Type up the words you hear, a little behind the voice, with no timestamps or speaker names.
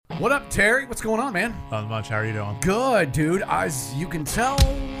What up, Terry? What's going on, man? Not much. How are you doing? Good, dude. As you can tell,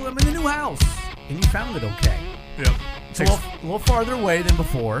 I'm in the new house, and you found it okay. Yep. It's a little farther away than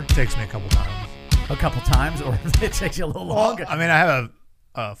before. Takes me a couple times. A couple times, or it takes you a little longer. I mean, I have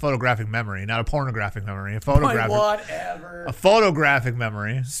a photographic memory, not a pornographic memory. A photographic. Whatever. A photographic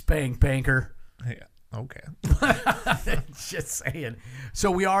memory. Spank banker. Yeah. Okay. Just saying. So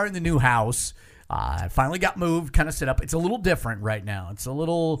we are in the new house. I finally got moved, kind of set up. It's a little different right now. It's a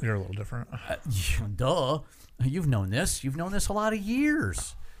little... You're a little different. Duh. You've known this. You've known this a lot of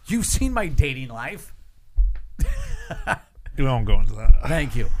years. You've seen my dating life. We won't go into that.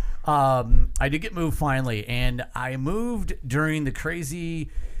 Thank you. I did get moved finally, and I moved during the crazy,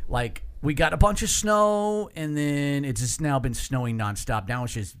 we got a bunch of snow, and then it's just now been snowing nonstop. Now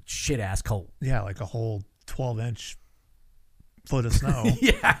it's just shit-ass cold. Yeah, like a whole 12-inch foot of snow.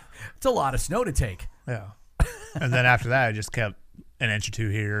 Yeah, it's a lot of snow to take. Yeah. And then after that, I just kept an inch or two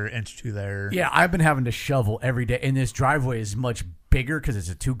here, inch or two there. Yeah, I've been having to shovel every day, and this driveway is much bigger because it's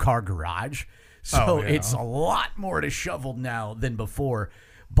a 2-car garage. So it's a lot more to shovel now than before.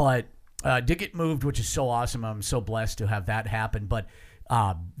 But did get moved, which is so awesome. I'm so blessed to have that happen. But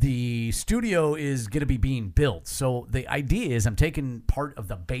the studio is going to be being built. So the idea is I'm taking part of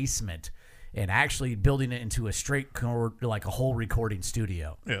the basement and actually building it into a like a whole recording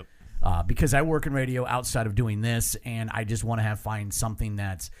studio. Yep. Because I work in radio outside of doing this, and I just want to find something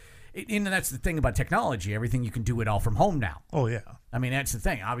that's... And that's the thing about technology. Everything you can do it all from home now. Oh, yeah. I mean, that's the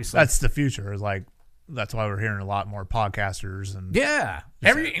thing. Obviously, that's the future. That's why we're hearing a lot more podcasters and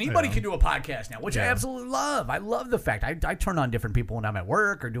anybody can do a podcast now, which I absolutely love. I love the fact I turn on different people when I'm at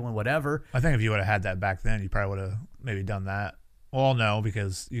work or doing whatever. I think if you would have had that back then, you probably would have maybe done that. Well, no,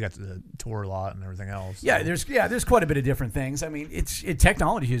 because you got to tour a lot and everything else. So. Yeah, there's quite a bit of different things. I mean,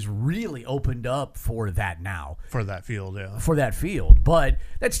 technology has really opened up for that now. For that field, yeah. For that field. But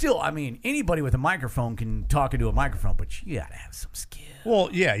that's still, I mean, anybody with a microphone can talk into a microphone, but you got to have some skill. Well,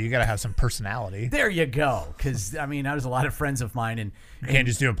 yeah, you got to have some personality. There you go. Because, I mean, there's a lot of friends of mine. And you can't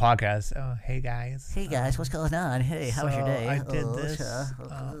just do a podcast. Oh, hey, guys. Hey, guys, what's going on? Hey, how was your day? I did this.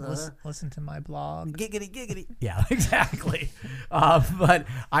 Listen to my blog. Giggity. Yeah, exactly. But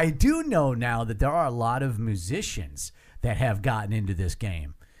I do know now that there are a lot of musicians that have gotten into this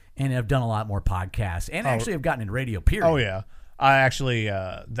game and have done a lot more podcasts and actually have gotten into radio, period. Oh, yeah. I actually,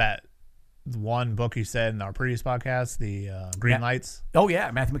 that one book you said in our previous podcast, the Green Lights. Oh,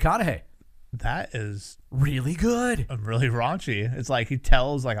 yeah, Matthew McConaughey. That is really good. Really raunchy. It's like he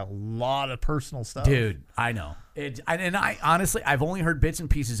tells a lot of personal stuff. Dude, I know. And I honestly, I've only heard bits and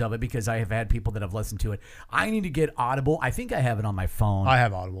pieces of it because I have had people that have listened to it. I need to get Audible. I think I have it on my phone. I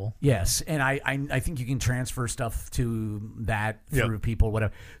have Audible. Yes, and I think you can transfer stuff to that through people or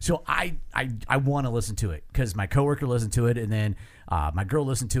whatever. So I want to listen to it because my coworker listened to it, and then my girl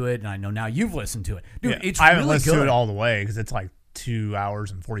listened to it, and I know now you've listened to it. Dude, it's I haven't really listened good. to it all the way because it's 2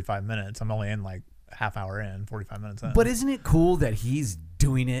 hours and 45 minutes. I'm only in half hour in, 45 minutes in. But isn't it cool that he's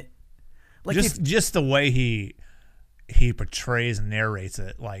doing it? Just the way he portrays and narrates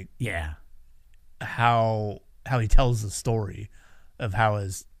it, how he tells the story of how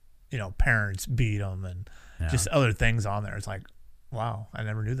his parents beat him and just other things on there. It's wow, I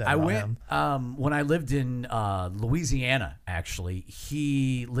never knew that. I about went him. When I lived in Louisiana. Actually,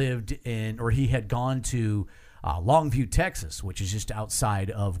 he had gone to Longview, Texas, which is just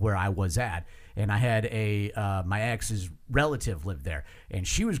outside of where I was at. And I had my ex's relative lived there, and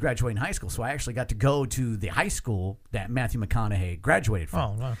she was graduating high school. So I actually got to go to the high school that Matthew McConaughey graduated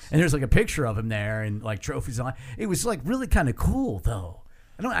from. Oh, nice. And there's a picture of him there and trophies on. It was really kind of cool though.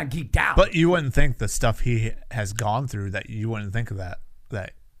 I geeked out. But you wouldn't think the stuff he has gone through that you wouldn't think of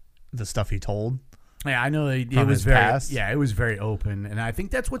that the stuff he told. Yeah, I know it from was his very past. Yeah, it was very open, and I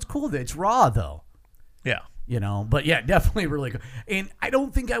think that's what's cool. That it's raw though. Yeah. But yeah, definitely really good. And I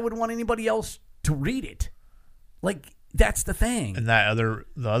don't think I would want anybody else to read it. That's the thing. And the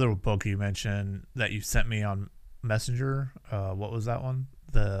other book you mentioned that you sent me on Messenger, what was that one?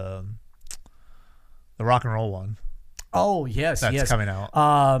 The rock and roll one. Oh, yes. That's coming out.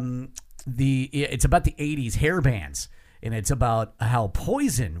 It's about the 80s hair bands, and it's about how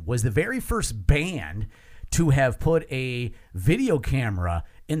Poison was the very first band to have put a video camera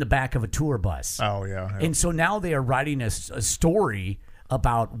in the back of a tour bus. Oh, yeah. And so now they are writing a story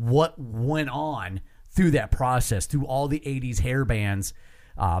about what went on through that process, through all the 80s hair bands.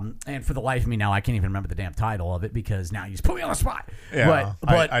 And for the life of me now, I can't even remember the damn title of it because now you just put me on the spot. Yeah,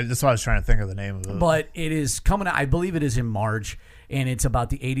 but that's why I was trying to think of the name of it. But it is coming out, I believe it is in March, and it's about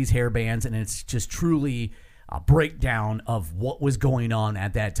the 80s hair bands, and it's just truly breakdown of what was going on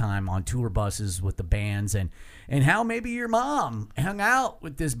at that time on tour buses with the bands, and how maybe your mom hung out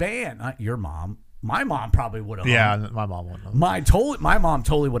with this band. Your mom. My mom probably would have. Yeah, my mom wouldn't have. My mom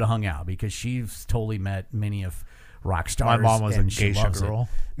totally would have hung out because she's totally met many of rock stars. My mom was a and geisha girl.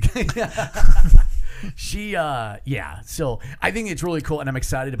 She, So I think it's really cool, and I'm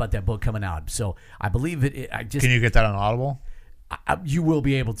excited about that book coming out. So I believe it. Can you get that on Audible? You will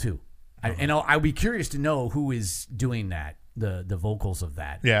be able to. I'll be curious to know who is doing that, the vocals of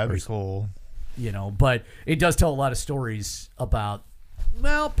that. Yeah, that'd be cool. But it does tell a lot of stories about,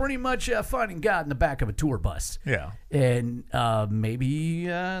 well, pretty much finding God in the back of a tour bus. Yeah. And maybe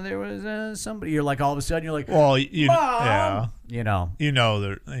there was somebody, you're like, all of a sudden, you're like, well, Mom! Yeah.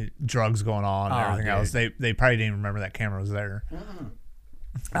 There drugs going on and everything else. They probably didn't even remember that camera was there.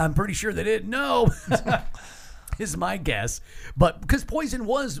 I'm pretty sure they didn't know. Is my guess. But because Poison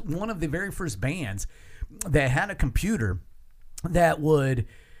was one of the very first bands that had a computer that would,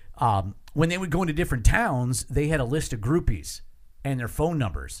 when they would go into different towns, they had a list of groupies and their phone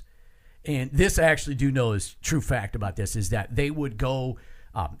numbers. And this I actually do know is true fact about this, is that they would go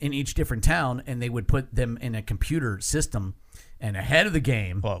in each different town and they would put them in a computer system, and ahead of the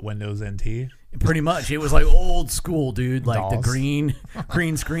game. What, Windows NT? Pretty much. It was like old school, dude. Like Dolls. the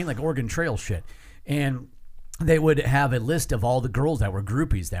green screen, like Oregon Trail shit. And they would have a list of all the girls that were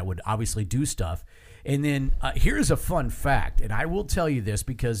groupies that would obviously do stuff. And then here's a fun fact, and I will tell you this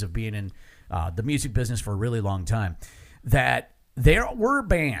because of being in the music business for a really long time, that there were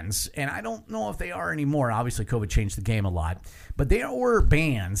bands, and I don't know if they are anymore. Obviously, COVID changed the game a lot. But there were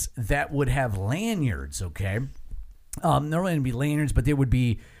bands that would have lanyards, okay? There wouldn't be lanyards, but there would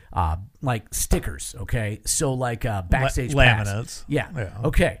be like stickers, okay? So like backstage pass. Laminates. Yeah.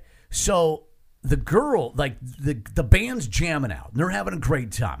 Okay. So the girl, like the band's jamming out. And they're having a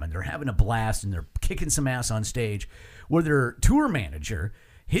great time, and they're having a blast, and they're kicking some ass on stage. Where their tour manager,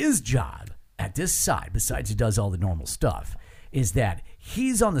 his job at this side, besides he does all the normal stuff, is that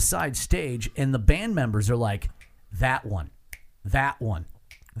he's on the side stage and the band members are like, that one, that one,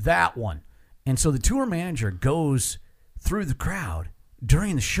 that one. And so the tour manager goes through the crowd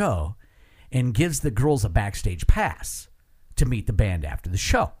during the show and gives the girls a backstage pass to meet the band after the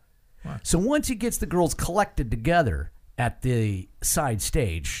show. Wow. So once he gets the girls collected together at the side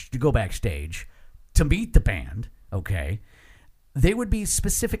stage to go backstage to meet the band, okay, they would be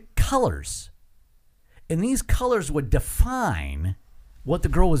specific colors. And these colors would define what the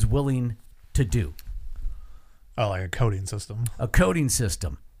girl was willing to do. Oh, like a coding system. A coding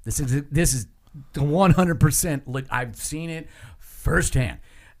system. This is 100%. I've seen it firsthand.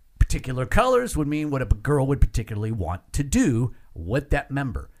 Particular colors would mean what a girl would particularly want to do with that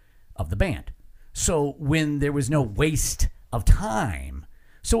member of the band. So when there was no waste of time.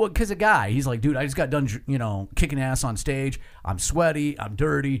 So because a guy, he's like, dude, I just got done, kicking ass on stage. I'm sweaty. I'm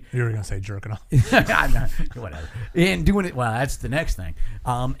dirty. You were going to say jerking off. Whatever. And doing it, well, that's the next thing.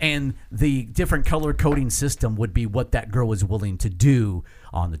 And the different color coding system would be what that girl was willing to do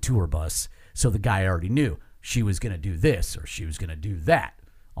on the tour bus. So the guy already knew she was going to do this or she was going to do that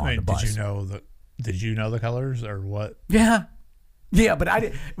on the bus. Did you know the colors or what? Yeah. Yeah, but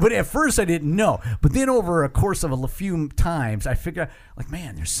at first I didn't know. But then over a course of a few times, I figured, like,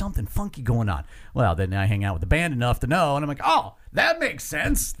 man, there's something funky going on. Well, then I hang out with the band enough to know, and I'm like, oh, that makes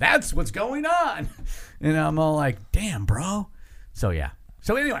sense. That's what's going on. And I'm all like, damn, bro. So, yeah.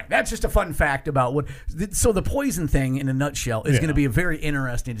 So, anyway, that's just a fun fact about what... So, the Poison thing, in a nutshell, is going to be very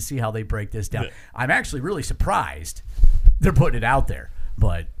interesting to see how they break this down. Yeah. I'm actually really surprised they're putting it out there,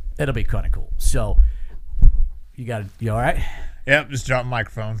 but it'll be kind of cool. So, you all right? Yep, just drop the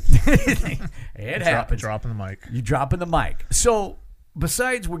microphone. It happens. Dropping the mic. You dropping the mic. So,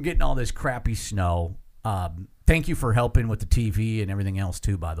 besides we're getting all this crappy snow, thank you for helping with the TV and everything else,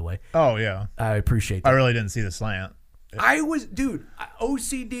 too, by the way. Oh, yeah. I appreciate that. I really didn't see the slant. Dude,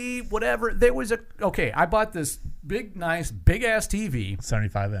 OCD, whatever. I bought this big-ass TV.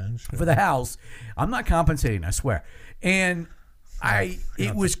 75-inch. For the house. I'm not compensating, I swear. And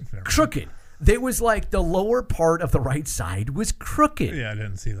it was crooked. There was like the lower part of the right side was crooked. Yeah, I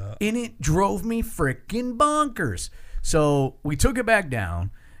didn't see that. And it drove me freaking bonkers. So we took it back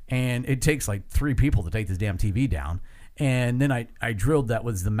down, and it takes like 3 people to take this damn TV down. And then I drilled that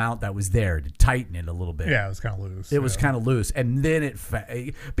was the mount that was there to tighten it a little bit. Yeah, it was kind of loose. It was kind of loose. And then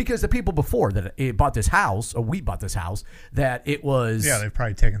because the people before that we bought this house, that it was... Yeah, they've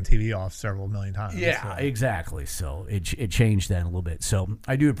probably taken TV off several million times. Yeah, exactly. So it changed that a little bit. So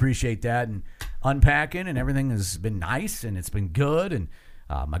I do appreciate that. And unpacking and everything has been nice, and it's been good. And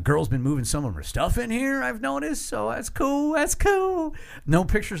my girl's been moving some of her stuff in here, I've noticed. So that's cool. No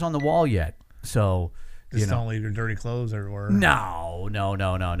pictures on the wall yet. So... Just don't leave your dirty clothes everywhere. No.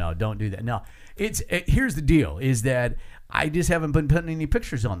 Don't do that. No. Here's the deal is that I just haven't been putting any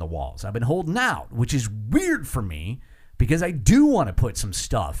pictures on the walls. I've been holding out, which is weird for me because I do want to put some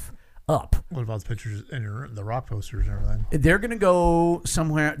stuff up. What about the pictures in your room, the rock posters and everything? They're going to go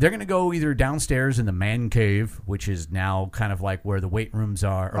somewhere. They're going to go either downstairs in the man cave, which is now kind of like where the weight rooms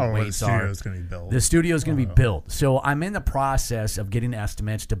are. Or weights the studio's going to be built. The studio's going to be built. So I'm in the process of getting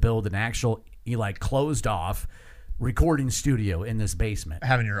estimates to build an actual, closed off recording studio in this basement.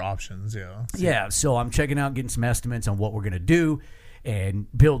 Having your options, yeah. Yeah, so I'm checking out, getting some estimates on what we're going to do and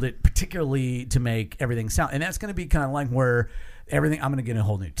build it particularly to make everything sound. And that's going to be kind of like where everything, I'm going to get a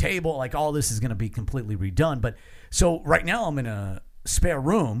whole new table. Like all this is going to be completely redone. But so right now I'm in a spare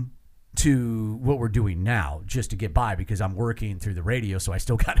room to what we're doing now just to get by because I'm working through the radio. So I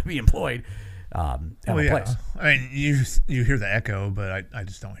still got to be employed at my place. I mean, you hear the echo, but I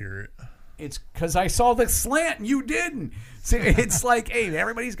just don't hear it. It's because I saw the slant and you didn't. See, it's like, hey,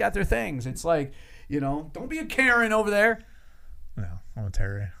 everybody's got their things. It's like, don't be a Karen over there. No, I'm a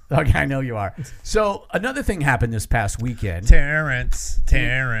Terry. Okay, I know you are. So another thing happened this past weekend. Terrence.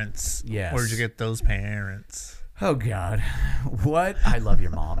 Yes. Where'd you get those parents? Oh, God. What? I love your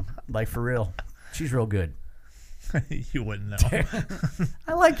mom. Like, for real. She's real good. You wouldn't know.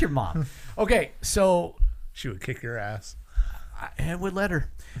 I like your mom. Okay, so. She would kick your ass. I would let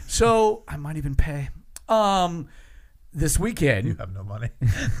her. So I might even pay. This weekend. You have no money.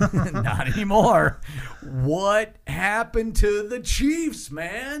 Not anymore. What happened to the Chiefs,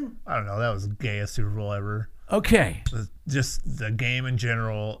 man? I don't know. That was the gayest Super Bowl ever. Okay. Just the game in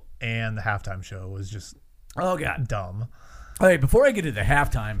general and the halftime show was just dumb. Okay, before I get to the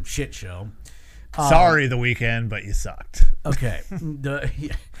halftime shit show. Sorry, the weekend, but you sucked. Okay.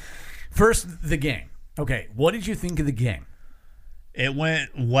 First, the game. Okay, what did you think of the game? It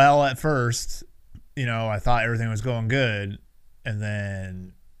went well at first. I thought everything was going good. And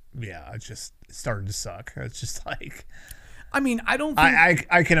then, it just started to suck. It's just like... I mean, I don't think...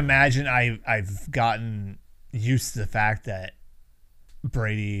 I can imagine I've gotten used to the fact that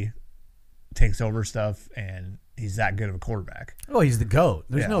Brady takes over stuff and he's that good of a quarterback. Oh, he's the GOAT.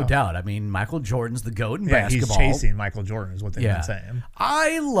 There's no doubt. I mean, Michael Jordan's the GOAT in basketball. He's chasing Michael Jordan is what they've been saying.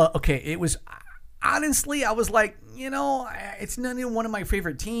 It was... Honestly, I was like, it's not even one of my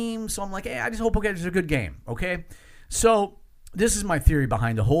favorite teams. So I'm like, hey, I just hope it's a good game. Okay. So this is my theory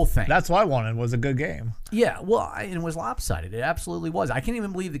behind the whole thing. That's what I wanted was a good game. Yeah. Well, it was lopsided. It absolutely was. I can't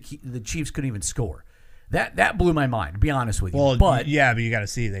even believe the Chiefs couldn't even score. That blew my mind, to be honest with you. Well, but you got to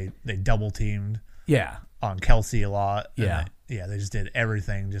see they double teamed. Yeah. On Kelsey a lot. Yeah. They just did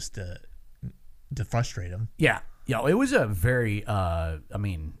everything just to frustrate him. Yeah. It was a very,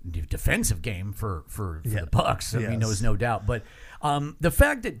 defensive game for the Bucs. I mean, there was no doubt. But the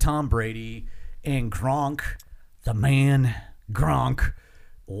fact that Tom Brady and Gronk, the man Gronk,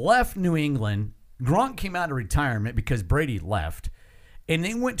 left New England. Gronk came out of retirement because Brady left, and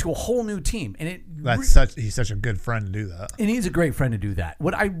they went to a whole new team. And he's such a good friend to do that. And he's a great friend to do that.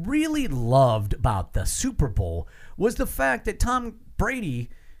 What I really loved about the Super Bowl was the fact that Tom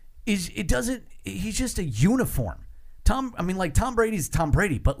Brady he's just a uniform. Tom Brady's Tom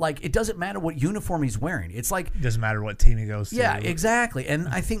Brady, but it doesn't matter what uniform he's wearing. It's like it doesn't matter what team he goes to. Yeah, exactly. And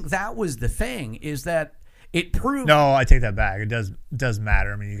I think that was the thing is that it proved. No, I take that back. It does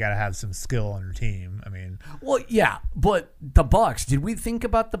matter. I mean, you got to have some skill on your team. I mean, well, yeah, but the Bucs. Did we think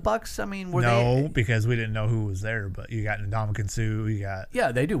about the Bucs? I mean, because we didn't know who was there. But you got Ndamukong Suh. You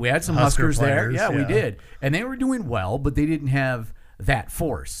got they do. We had some Huskers there. Yeah, we did, and they were doing well, but they didn't have that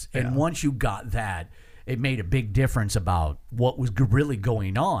force. And once you got that, it made a big difference about what was really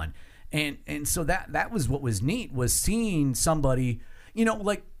going on. And so that was what was neat, was seeing somebody,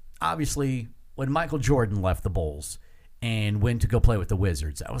 obviously when Michael Jordan left the Bulls and went to go play with the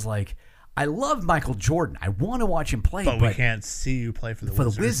Wizards, I was like, I love Michael Jordan. I want to watch him play. But we can't see you play for the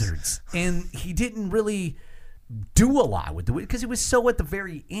Wizards. And he didn't really do a lot with because it was so at the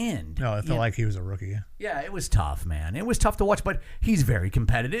very end. No, it felt like he was a rookie. Yeah, it was tough, man. It was tough to watch, but he's very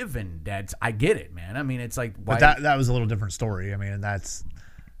competitive, and I get it, man. I mean, it's like why. But that was a little different story. I mean, that's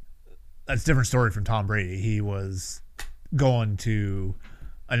a different story from Tom Brady. He was going to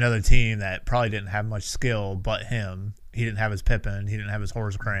another team that probably didn't have much skill, but him. He didn't have his Pippen. He didn't have his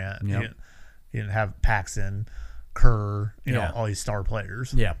Horace Grant. Yep. He didn't have Paxson, Kerr. All these star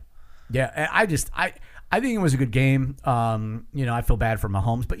players. Yeah, yeah. I think it was a good game. I feel bad for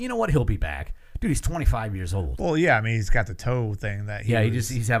Mahomes, but you know what? He'll be back. Dude, he's 25 years old. Well, yeah, I mean, he's got the toe thing that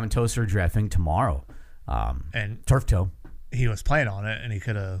he's having toe surgery, I think, tomorrow. And turf toe. he was playing on it, and he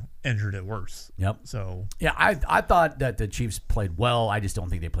could have injured it worse. Yep. So yeah, I thought that the Chiefs played well. I just don't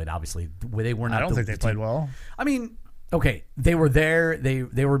think they played. Obviously, they were not. I don't think they played well. I mean, okay, they were there.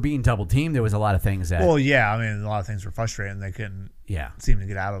 They were being double teamed. There was a lot of things that. Well, yeah, I mean, a lot of things were frustrating. They couldn't. Yeah. Seem to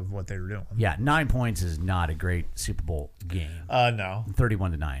get out of what they were doing. Yeah, 9 points is not a great Super Bowl game. No.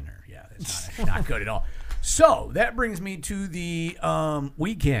 31-9. Yeah, it's not good at all. So that brings me to the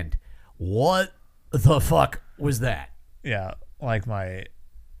weekend. What the fuck was that? Yeah, like my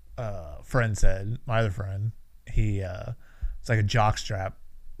friend said, my other friend, it's like a jock strap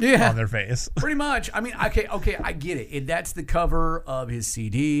on their face. Pretty much. I mean, okay, I get it. That's the cover of his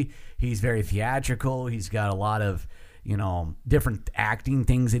CD. He's very theatrical. He's got a lot of, different acting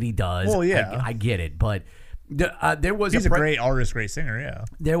things that he does. Well, yeah. I get it. But there was he's a great artist, great singer, yeah.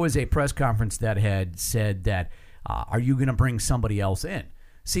 There was a press conference that had said that, are you going to bring somebody else in?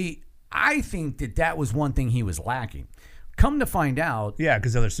 See, I think that was one thing he was lacking. Come to find out. Yeah,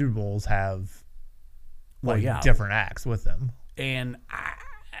 because other Super Bowls have different acts with them. And,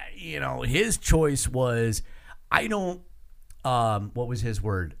 his choice was, I don't, what was his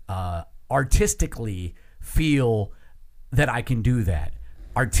word? Artistically feel that I can do that.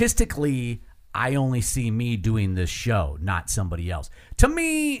 Artistically, I only see me doing this show, not somebody else. To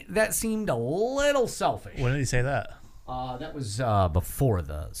me, that seemed a little selfish. When did he say that? That was before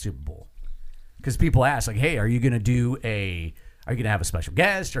the Super Bowl. Because people ask, like, hey, are you going to have a special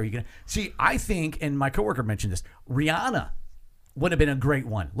guest? Are you going to... See, I think, and my coworker mentioned this, Rihanna would have been a great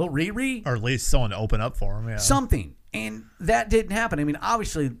one. Little Riri. Or at least someone to open up for him, yeah. Something. And that didn't happen. I mean,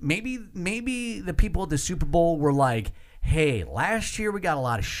 obviously, maybe the people at the Super Bowl were like, hey, last year we got a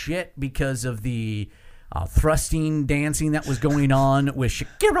lot of shit because of the thrusting dancing that was going on with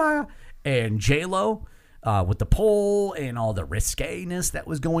Shakira and J-Lo with the pole and all the risque-ness that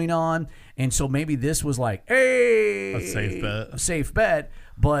was going on. And so maybe this was like, hey, a safe bet.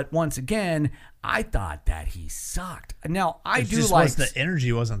 But once again, I thought that he sucked. Now, the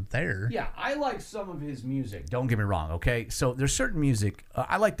energy wasn't there. Yeah, I like some of his music. Don't get me wrong, okay? So there's certain music.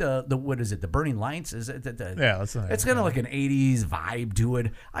 I like the what is it? The Burning Lights? Is it? It's kind of like an 80s vibe to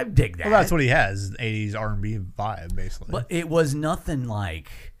it. I dig that. Well, that's what he has, 80s R&B vibe, basically. But it was nothing like...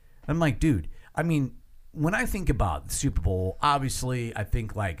 I'm like, dude, I mean... When I think about the Super Bowl, obviously I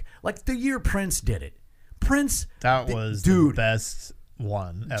think like the year Prince did it. Prince, that was the best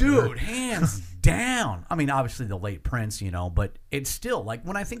one ever. Dude, hands down. I mean, obviously the late Prince, but it's still like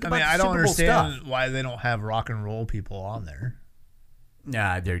when I think about I the don't Super Bowl understand stuff, why they don't have rock and roll people on there.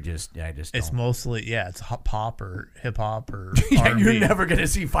 Nah, they're just it's mostly it's pop or hip hop or yeah, R&B. You're never gonna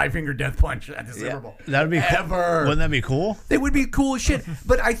see Five Finger Death Punch at the Super Bowl. That'd be ever. Cool. Wouldn't that be cool? They would be cool as shit.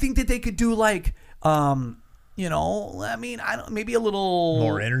 But I think that they could do like I mean, maybe a little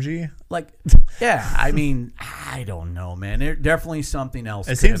more energy. Like, yeah, I mean, I don't know, man. There's definitely something else.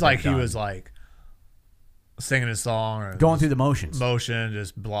 It seems like he was like singing a song or going through the motions.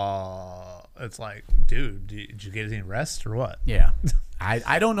 Just blah. It's like, dude, did you get any rest or what? Yeah,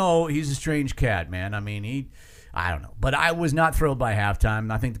 I don't know. He's a strange cat, man. I mean, I don't know, but I was not thrilled by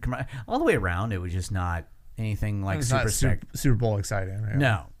halftime. I think all the way around, it was just not anything like Super Bowl exciting.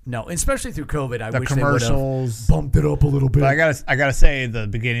 Yeah. No, especially through COVID. I the wish commercials they would have bumped it up a little bit. But I gotta say, the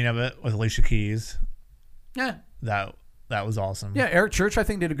beginning of it with Alicia Keys, yeah, that was awesome. Yeah, Eric Church I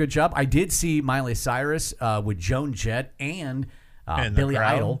think did a good job. I did see Miley Cyrus with Joan Jett and Billy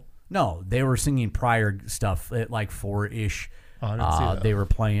Idol. No, they were singing prior stuff at like 4-ish. Oh, I didn't see that. They were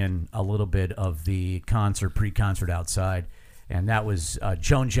playing a little bit of the pre-concert outside, and that was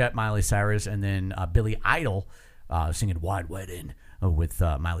Joan Jett, Miley Cyrus, and then Billy Idol singing "Wide Wedding" with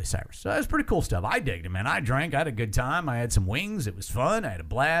Miley Cyrus. So that was pretty cool stuff. I digged it, man. I drank. I had a good time. I had some wings. It was fun. I had a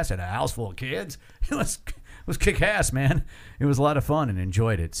blast. I had a house full of kids. It was kick-ass, man. It was a lot of fun and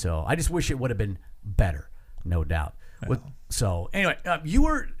enjoyed it. So I just wish it would have been better, no doubt. Yeah. So anyway,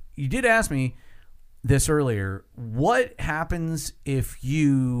 you did ask me this earlier. What happens if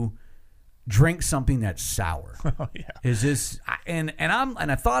you drink something that's sour? Oh, yeah. Is this and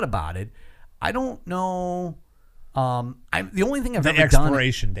I thought about it. I don't know. The only thing I've ever done. The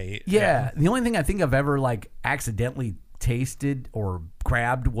expiration date. Yeah, the only thing I think I've ever like accidentally tasted or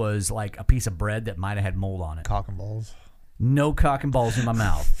grabbed was like a piece of bread that might have had mold on it. Cock and balls. No cock and balls in my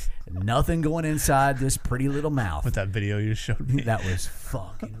mouth. Nothing going inside this pretty little mouth. With that video you showed me. That was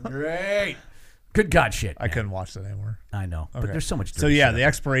fucking great. Good God shit. I couldn't watch that anymore. I know. Okay. But there's so much. So yeah, the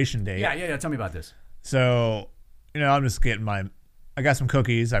expiration date. Yeah. Tell me about this. So, I'm just getting I got some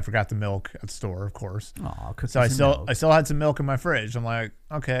cookies. I forgot the milk at the store, of course. Oh, cookies. So I still had some milk in my fridge. I'm like,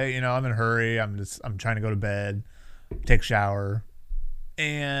 okay, I'm in a hurry. I'm trying to go to bed, take a shower,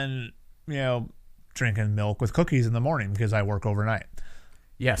 and drinking milk with cookies in the morning because I work overnight.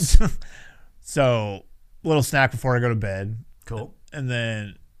 Yes. So, little snack before I go to bed. Cool. And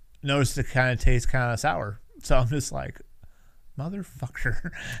then noticed it kind of tastes kind of sour. So I'm just like,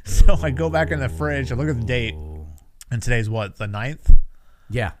 motherfucker. So I go back in the fridge. I look at the date. And today's what, the 9th?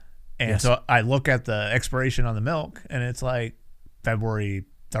 Yeah. And so I look at the expiration on the milk, and it's like February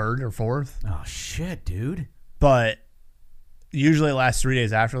 3rd or 4th. Oh, shit, dude. But usually it lasts 3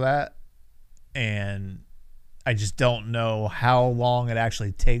 days after that. And I just don't know how long it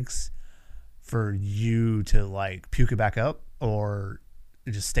actually takes for you to like puke it back up, or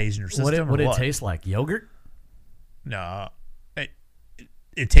it just stays in your system. What it taste like? Yogurt? No.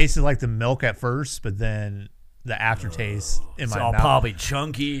 It tasted like the milk at first, but then the aftertaste in my mouth. It's all probably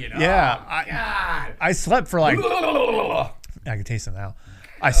chunky. And, Yeah. I slept for like... I can taste it now.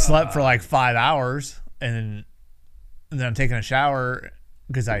 I slept for like 5 hours, and then I'm taking a shower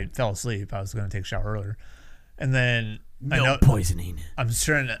because I fell asleep. I was going to take a shower earlier. And then... Milk poisoning. I'm just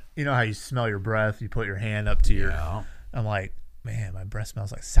trying to... You know how you smell your breath? You put your hand up to your... I'm like, man, my breath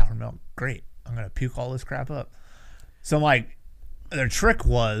smells like sour milk. Great. I'm going to puke all this crap up. So I'm like... Their trick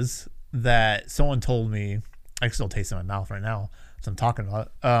was that someone told me, I can still taste it in my mouth right now, so I'm talking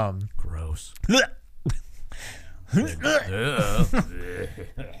about it. Gross.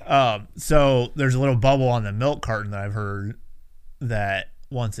 So there's a little bubble on the milk carton that I've heard that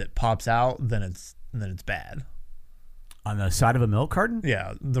once it pops out, then it's bad. On the side of a milk carton?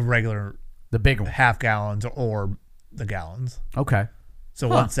 Yeah, the regular, the big one, half gallons or the gallons. Okay. So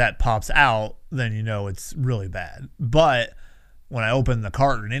once that pops out, then you know it's really bad. But when I open the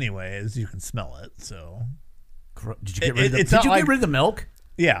carton anyways, you can smell it. So did you get rid of the, get rid of the milk?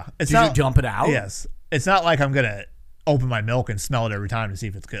 Yeah. Did you dump it out? Yes. It's not like I'm going to open my milk and smell it every time to see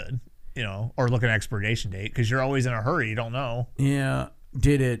if it's good, or look at an expiration date, because you're always in a hurry. You don't know. Yeah.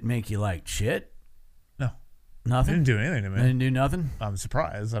 Did it make you like shit? No. Nothing? It didn't do anything to me. Didn't do nothing? I'm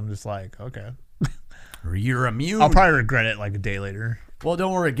surprised. I'm just like, okay. Or you're immune. I'll probably regret it like a day later. Well,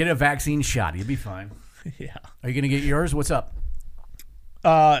 don't worry. Get a vaccine shot. You'll be fine. Yeah. Are you going to get yours? What's up?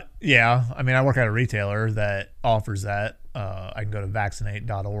 Yeah. I mean, I work at a retailer that offers that. I can go to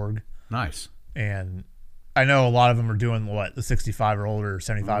vaccinate.org. Nice. And I know a lot of them are doing the 65 or older,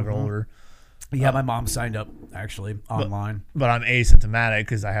 75 or older. Yeah, my mom signed up actually online. But I'm asymptomatic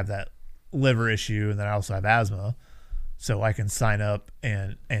because I have that liver issue, and then I also have asthma. So I can sign up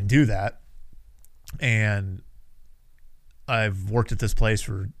and do that. And I've worked at this place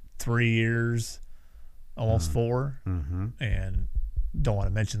for 3 years, almost 4. Mm-hmm. And don't want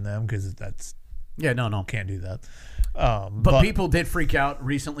to mention them because that's... Yeah, no. Can't do that. But people did freak out.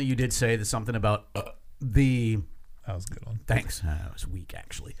 Recently, you did say that something about the... That was a good one. Thanks. That was weak,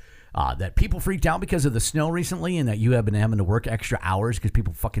 actually. That people freaked out because of the snow recently, and that you have been having to work extra hours because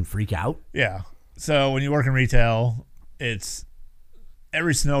people fucking freak out. Yeah. So when you work in retail, it's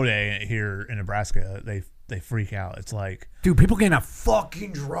every snow day here in Nebraska, they freak out. It's like, dude, people can't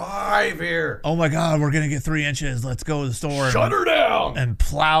fucking drive here. Oh my God, we're gonna get 3 inches. Let's go to the store. Shut her down and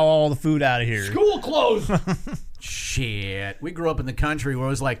plow all the food out of here. School closed. Shit. We grew up in the country where it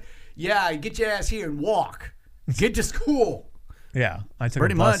was like, yeah, get your ass here and walk. Get to school. Yeah, I took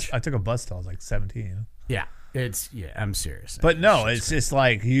pretty much. I took a bus till I was like 17. Yeah, I'm serious. But no, it's just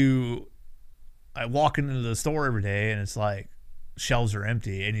like I walk into the store every day and it's like shelves are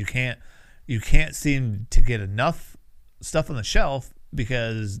empty and you can't seem to get enough stuff on the shelf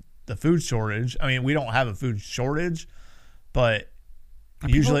because the food shortage. I mean, we don't have a food shortage, but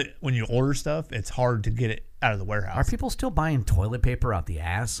usually when you order stuff, it's hard to get it out of the warehouse. Are people still buying toilet paper out the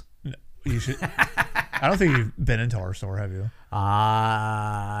ass? No, you should. I don't think you've been into our store, have you?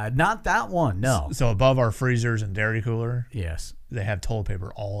 Not that one, no. So above our freezers and dairy cooler, yes, they have toilet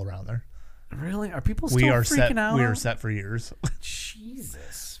paper all around there. Really? Are people still freaking out? We are set for years.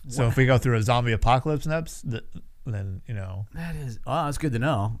 Jesus. So if we go through a zombie apocalypse next, then that is. Oh, that's good to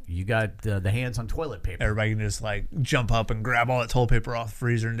know. You got the hands on toilet paper. Everybody can just like jump up and grab all that toilet paper off the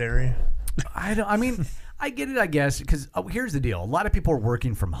freezer and dairy. I mean, I get it, I guess, because here's the deal: a lot of people are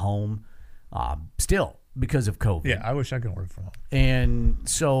working from home still because of COVID. Yeah, I wish I could work from home. And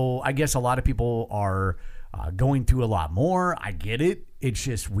so I guess a lot of people are going through a lot more. I get it. It's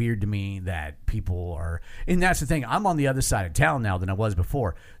just weird to me that people are, and that's the thing. I'm on the other side of town now than I was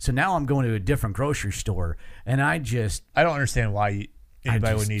before. So now I'm going to a different grocery store, and I don't understand why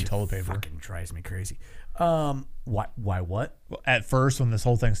anybody would need toilet paper. Fucking drives me crazy. Why what? Well, at first, when this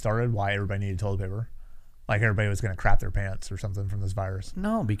whole thing started, why everybody needed toilet paper? Like everybody was going to crap their pants or something from this virus.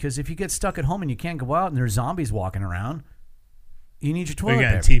 No, because if you get stuck at home and you can't go out and there's zombies walking around, you need your toilet paper. Are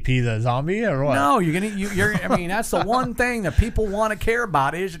you going to TP the zombie or what? No, you're. I mean, that's the one thing that people want to care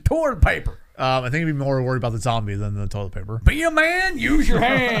about is your toilet paper. I think he'd be more worried about the zombie than the toilet paper. Be a man, use your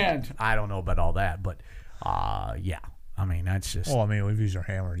hand. I don't know about all that, but yeah. I mean, that's just... Well, I mean, we've used our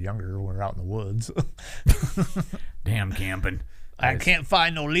hammer younger when we're out in the woods. Damn camping. I can't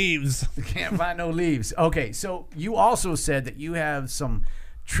find no leaves. Can't find no leaves. Okay, so you also said that you have some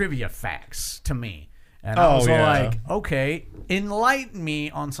trivia facts to me. And I was like, okay, enlighten me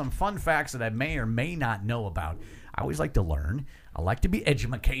on some fun facts that I may or may not know about. I always like to learn. I like to be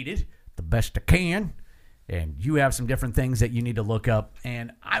educated the best I can. And you have some different things that you need to look up,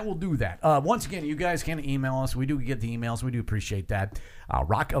 and I will do that. Once again, you guys can email us. We do get the emails. We do appreciate that.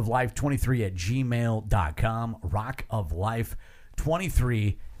 rockoflife23@gmail.com.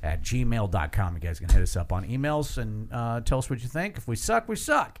 rockoflife23@gmail.com. You guys can hit us up on emails and tell us what you think. If we suck, we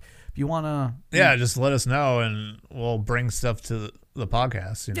suck. If you want to... Yeah, just let us know, and we'll bring stuff to the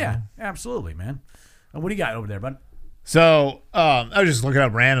podcast. You know? Yeah, absolutely, man. What do you got over there, bud? So I was just looking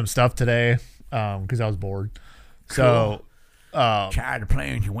up random stuff today. Because I was bored. So, tired of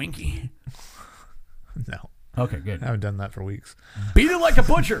playing with your winky? No. Okay, good. I haven't done that for weeks. Beat it like a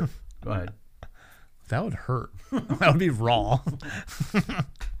butcher. Go ahead. That would hurt. That would be raw.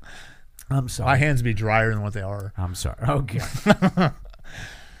 I'm sorry. My hands would be drier than what they are. I'm sorry. Okay.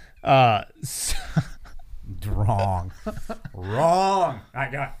 Wrong. Wrong.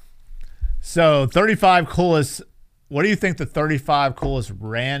 I got. So 35 coolest. What do you think the 35 coolest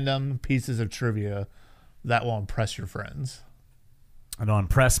random pieces of trivia that will impress your friends? I don't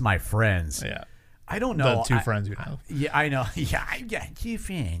impress my friends. Yeah. I don't know. The two friends you have. Yeah, I know. Yeah, I got two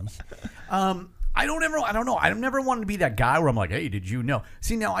friends. I don't know. I never wanted to be that guy where I'm like, hey, did you know?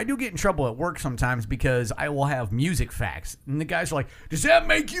 See, now I do get in trouble at work sometimes because I will have music facts. And the guys are like, does that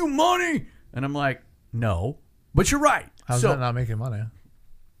make you money? And I'm like, no. But you're right. How's that not making money?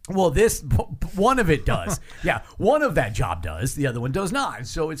 Well, one of it does. Yeah, one of that job does. The other one does not.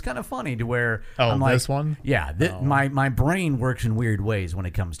 So it's kind of funny to where I'm like, this one? Yeah, my brain works in weird ways when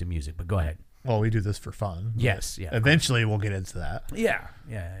it comes to music. But go ahead. Well, we do this for fun. Yes, yeah. Eventually, we'll get into that. Yeah.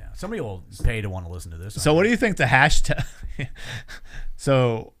 Somebody will pay to want to listen to this. So, what do you think the hashtag?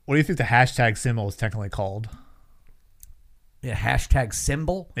 So, what do you think the hashtag symbol is technically called? Yeah, hashtag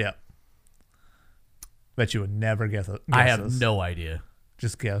symbol. Yeah. Bet you would never guess it. I have no idea.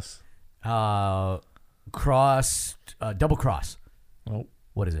 Just guess. Double cross. Nope.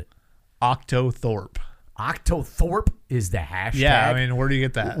 What is it? Octothorpe. Octothorpe is the hashtag? Yeah, I mean, where do you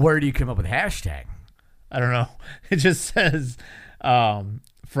get that? Where do you come up with hashtag? I don't know. It just says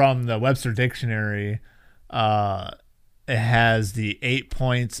from the Webster Dictionary, it has the 8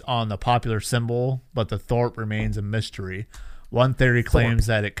 points on the popular symbol, but the Thorpe remains a mystery. One theory claims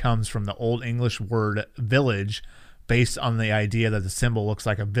that it comes from the Old English word village, based on the idea that the symbol looks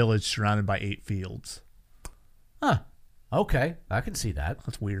like a village surrounded by 8 fields. Huh. Okay. I can see that.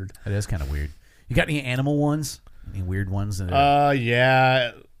 That's weird. That is kind of weird. You got any animal ones? Any weird ones?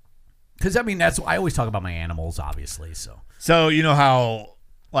 Yeah. Because, I mean, I always talk about my animals, obviously, so. So, you know how,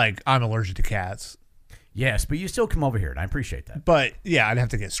 like, I'm allergic to cats? Yes, but you still come over here, and I appreciate that. But, yeah, I'd have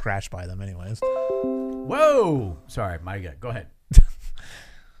to get scratched by them anyways. Whoa. Sorry, my God. Go ahead.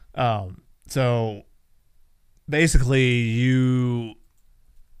 So... Basically, you,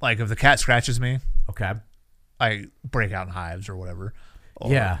 like, if the cat scratches me, okay, I break out in hives or whatever.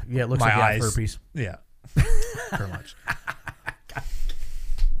 Or yeah, it looks like you have herpes. Yeah, pretty much.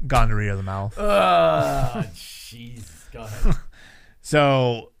 Gonorrhea of the mouth. Jesus, go ahead.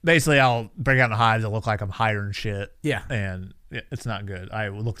 So, basically, I'll break out in hives. It'll look like I'm higher and shit. Yeah. And it's not good. I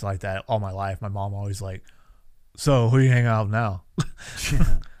looked like that all my life. My mom always like, so who you hanging out with now?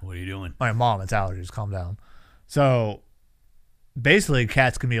 What are you doing? My mom, it's allergies. Calm down. So, basically,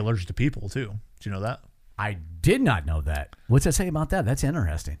 cats can be allergic to people, too. Do you know that? I did not know that. What's that say about that? That's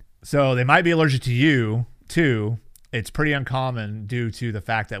interesting. So, they might be allergic to you, too. It's pretty uncommon due to the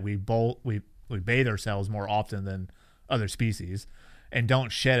fact that we bathe ourselves more often than other species and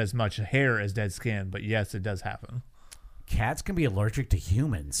don't shed as much hair as dead skin. But, yes, it does happen. Cats can be allergic to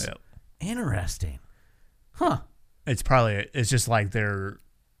humans. Yep. Interesting. Huh. It's just like their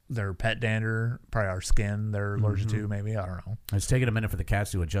pet dander, probably our skin they're allergic to, maybe. I don't know. It's taking a minute for the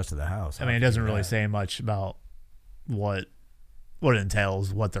cats to adjust to the house. I mean, it doesn't really say much about what it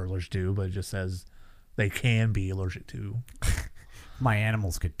entails, what they're allergic to, but it just says they can be allergic to. My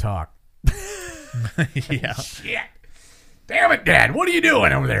animals could talk. Yeah. Shit. Damn it, Dad. What are you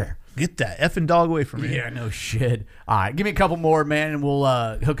doing over there? Get that effing dog away from me. Yeah, no shit. All right, give me a couple more, man, and we'll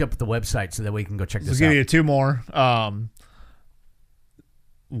hook up with the website so that we can go check this out. I'll give you 2 more.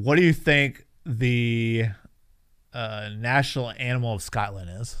 What do you think the national animal of Scotland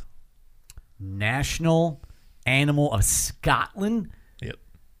is? National animal of Scotland? Yep.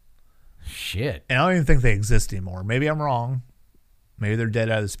 Shit. And I don't even think they exist anymore. Maybe I'm wrong. Maybe they're dead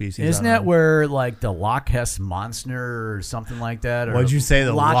out of the species. Isn't that where like the Loch Ness Monster or something like that? Or what'd you say?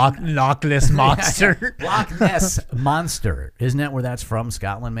 The Loch Ness Monster? Loch Ness Monster. Isn't that where that's from?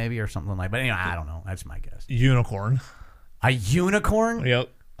 Scotland maybe or something like that. But anyway, I don't know. That's my guess. Unicorn. A unicorn? Yep.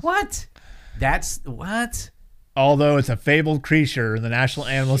 What? That's what? Although it's a fabled creature, the national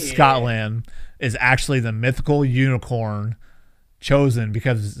animal of Scotland is actually the mythical unicorn chosen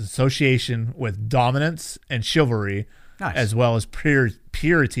because of its association with dominance and chivalry, as well as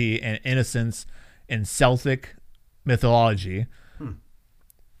purity and innocence in Celtic mythology.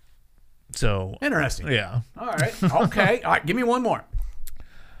 So interesting. Yeah. All right. Okay. All right. Give me one more.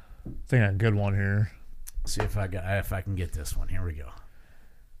 I think I got a good one here. See if I can get this one. Here we go.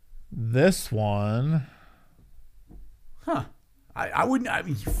 This one. Huh. I wouldn't. I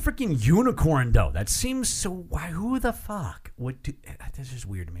mean, freaking unicorn though. That seems so. Why? Who the fuck? This is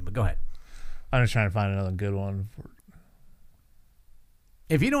weird to me. But go ahead. I'm just trying to find another good one.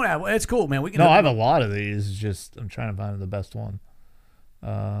 If you don't have, it's cool, man. We can. No, I have a lot of these. It's just I'm trying to find the best one.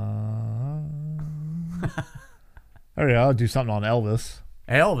 There we go. I'll do something on Elvis.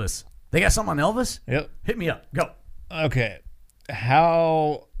 Elvis. They got something on Elvis? Yep. Hit me up. Go. Okay.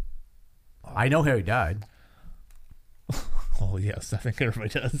 How? I know how he died. Oh yes, I think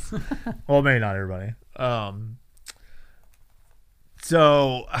everybody does. Well, maybe not everybody.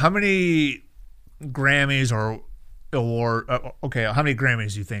 So how many Grammys or award? Okay, how many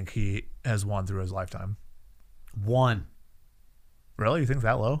Grammys do you think he has won through his lifetime? 1. Really? You think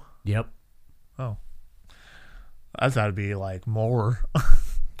that low? Yep. Oh, that's got to be like more.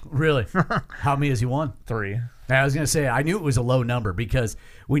 Really? How many has he won? 3. I was going to say, I knew it was a low number because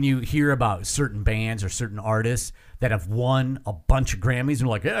when you hear about certain bands or certain artists that have won a bunch of Grammys, and you're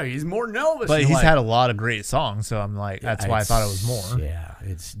like, yeah, he's more than Elvis. But he's had a lot of great songs, so I'm like, that's why I thought it was more. Yeah,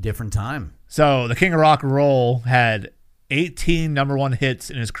 it's different time. So the King of Rock and Roll had 18 number one hits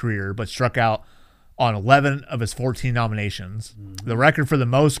in his career, but struck out on 11 of his 14 nominations. Mm-hmm. The record for the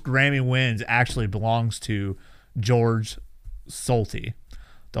most Grammy wins actually belongs to George Solti,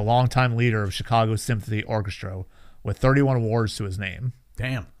 the longtime leader of Chicago Symphony Orchestra, with 31 awards to his name.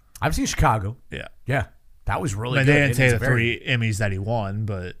 Damn. I've seen Chicago. Yeah. Yeah. That was really good. They didn't say the 3 Emmys that he won,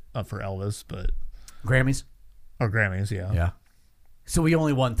 but for Elvis, but Grammys? Or Grammys, yeah. Yeah. So he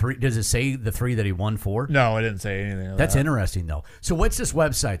only won 3. Does it say the 3 that he won for? No, it didn't say anything of That's interesting, though. So what's this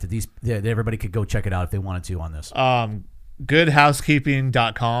website that everybody could go check it out if they wanted to on this?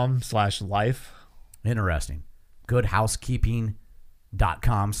 Goodhousekeeping.com/life. Interesting.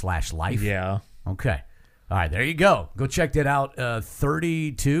 Goodhousekeeping.com/life. Yeah. Okay. All right, there you go. Go check that out.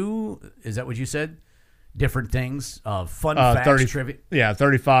 32, is that what you said? Different things. Fun facts, 30, trivia. Yeah,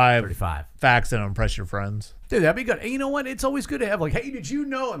 35. 35. Facts that'll impress your friends. Dude, that'd be good. And you know what? It's always good to have like, hey, did you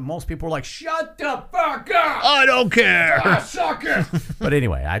know? And most people are like, shut the fuck up. I don't care. I suck it. But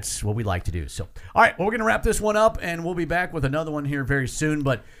anyway, that's what we like to do. So, all right, well, we're going to wrap this one up, and we'll be back with another one here very soon.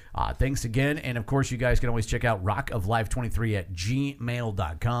 But thanks again. And, of course, you guys can always check out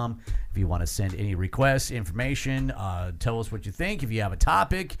rockoflife23@gmail.com. If you want to send any requests, information, tell us what you think. If you have a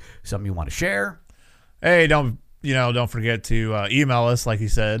topic, something you want to share. Hey, don't forget to email us, like you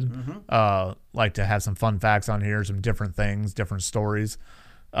said. Mm-hmm. Like to have some fun facts on here, some different things, different stories.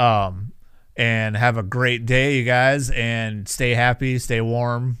 And have a great day, you guys, and stay happy, stay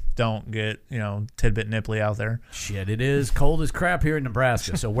warm. Don't get, tidbit nipply out there. Shit, it is cold as crap here in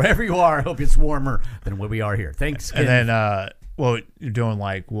Nebraska. So wherever you are, I hope it's warmer than where we are here. Thanks. And then, you're doing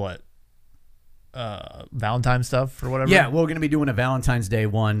like what? Valentine's stuff or whatever? Yeah, we're going to be doing a Valentine's Day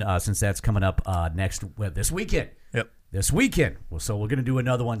one since that's coming up this weekend. Yep. This weekend. So we're going to do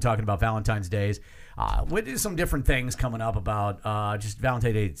another one talking about Valentine's Days. With some different things coming up about just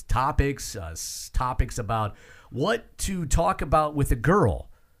Valentine's Day topics, topics about what to talk about with a girl.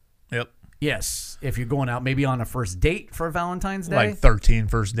 Yep. Yes, if you're going out maybe on a first date for Valentine's Day. Like 13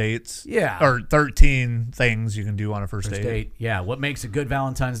 first dates. Yeah. Or 13 things you can do on a first date. Yeah, what makes a good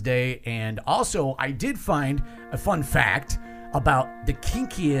Valentine's Day. And also, I did find a fun fact about the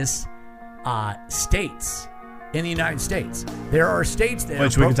kinkiest states in the United States. There are states that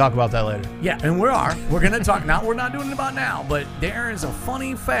which we can talk about that later. Yeah, and we're going to talk now. We're not doing it about now, but there is a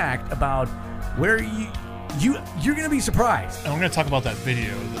funny fact about where you're going to be surprised. And we're going to talk about that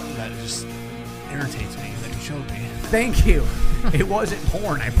video that just irritates me that you showed me. Thank you. It wasn't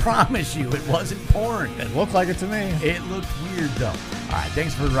porn. I promise you, it wasn't porn. It looked like it to me. It looked weird, though. All right,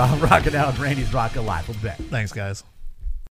 thanks for rocking out Randy's Rock Alive. We'll be back. Thanks, guys.